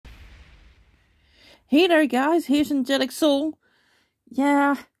Hey there guys, here's Angelic Soul.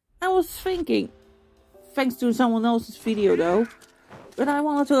 Yeah, I was thinking, thanks to someone else's video though, but I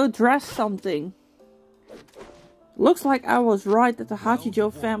wanted to address something. Looks like I was right that the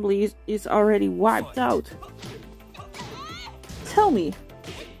Hachijō family is already wiped out. Tell me,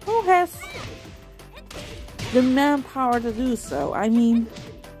 who has the manpower to do so? I mean,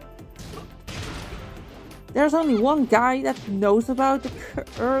 there's only one guy that knows about the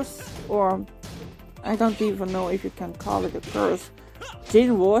curse, or I don't even know if you can call it a curse.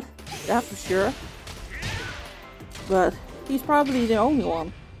 Jin would, that's for sure. But he's probably the only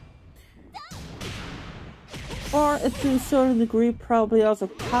one. Or to a certain degree probably also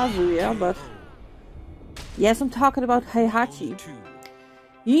Kazuya, but yes, I'm talking about Heihachi.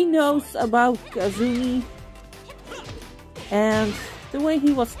 He knows about Kazumi, and the way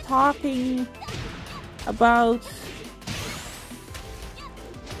he was talking about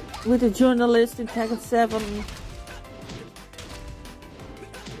with the journalist in Tekken 7,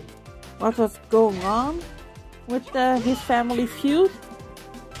 what was going on with his family feud.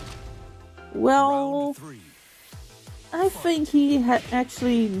 Well, I think he had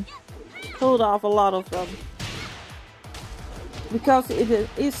actually pulled off a lot of them, because it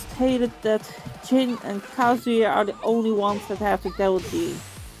is stated that Jin and Kazuya are the only ones that have the ability.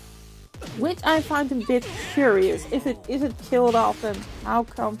 Which I find a bit curious. If it isn't killed off, then how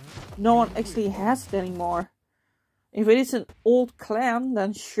come no one actually has it anymore? If it is an old clan,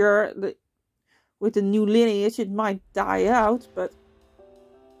 then sure, with the new lineage it might die out, but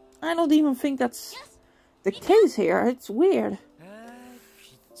I don't even think that's the case here. It's weird.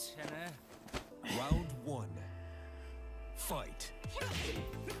 Round 1. Fight.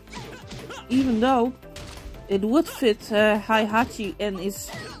 Even though it would fit Heihachi and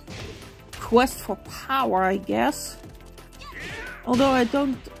his quest for power, I guess. Although I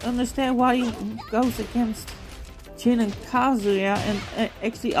don't understand why he goes against Jin and Kazuya and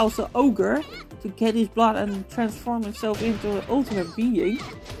actually also Ogre to get his blood and transform himself into an ultimate being.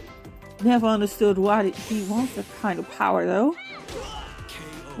 Never understood why he wants that kind of power though.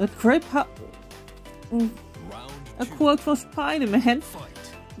 But great a quote from Spider-Man: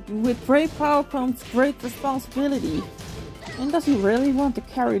 "With great power comes great responsibility." And does he really want to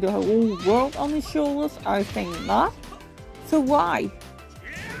carry the whole world on his shoulders? I think not. So why?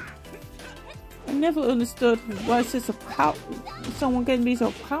 I never understood why someone can be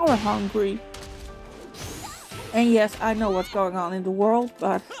so power hungry. And yes, I know what's going on in the world,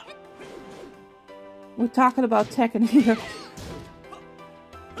 but we're talking about Tekken here.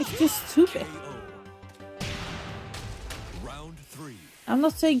 It's just stupid. I'm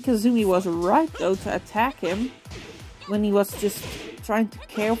not saying Kazumi was right though to attack him when he was just trying to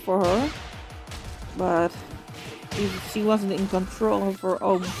care for her, but she wasn't in control of her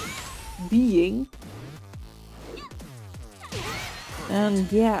own being.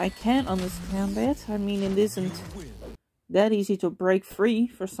 And yeah, I can understand that. I mean, it isn't that easy to break free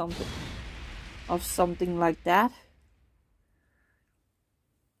for something like that.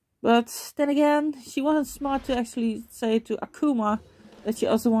 But then again, she wasn't smart to actually say to Akuma that she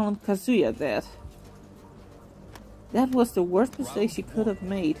also wanted Kazuya dead. That was the worst mistake she could have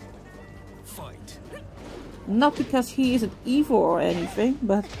made. Not because he isn't evil or anything,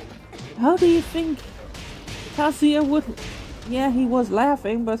 but how do you think Kazuya would... Yeah, he was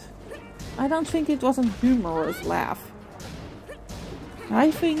laughing, but I don't think it was a humorous laugh.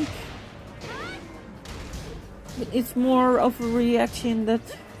 I think it's more of a reaction that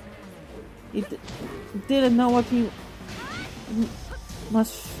he didn't know what he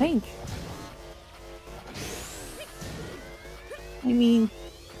must think. I mean,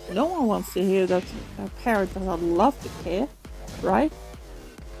 no one wants to hear that a parent does not love the kid, right?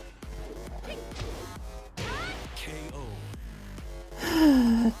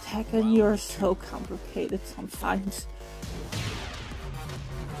 Tekken, you're so complicated sometimes.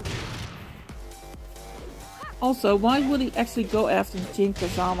 Also, why would he actually go after Jin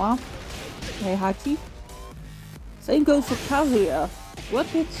Kazama? Heihachi? Same goes for Kazuya.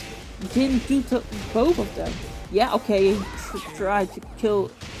 What did Jin do to both of them? Yeah, okay, he tried to kill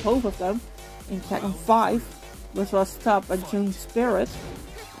both of them in Tekken 5, which was stopped by Jin's spirit.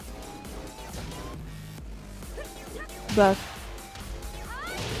 But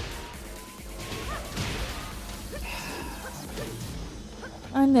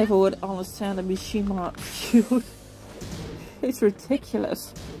I never would understand a Mishima feud. It's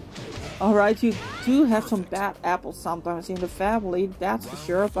ridiculous. Alright, you do have some bad apples sometimes in the family, that's for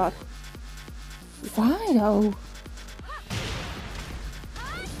sure, but why though?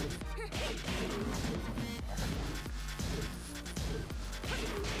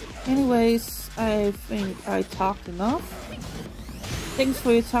 Anyways, I think I talked enough. Thanks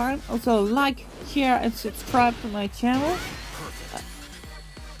for your time. Also like, share and subscribe to my channel.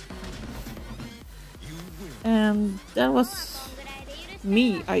 And that was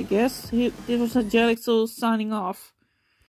me, I guess. This was Angelic, so signing off.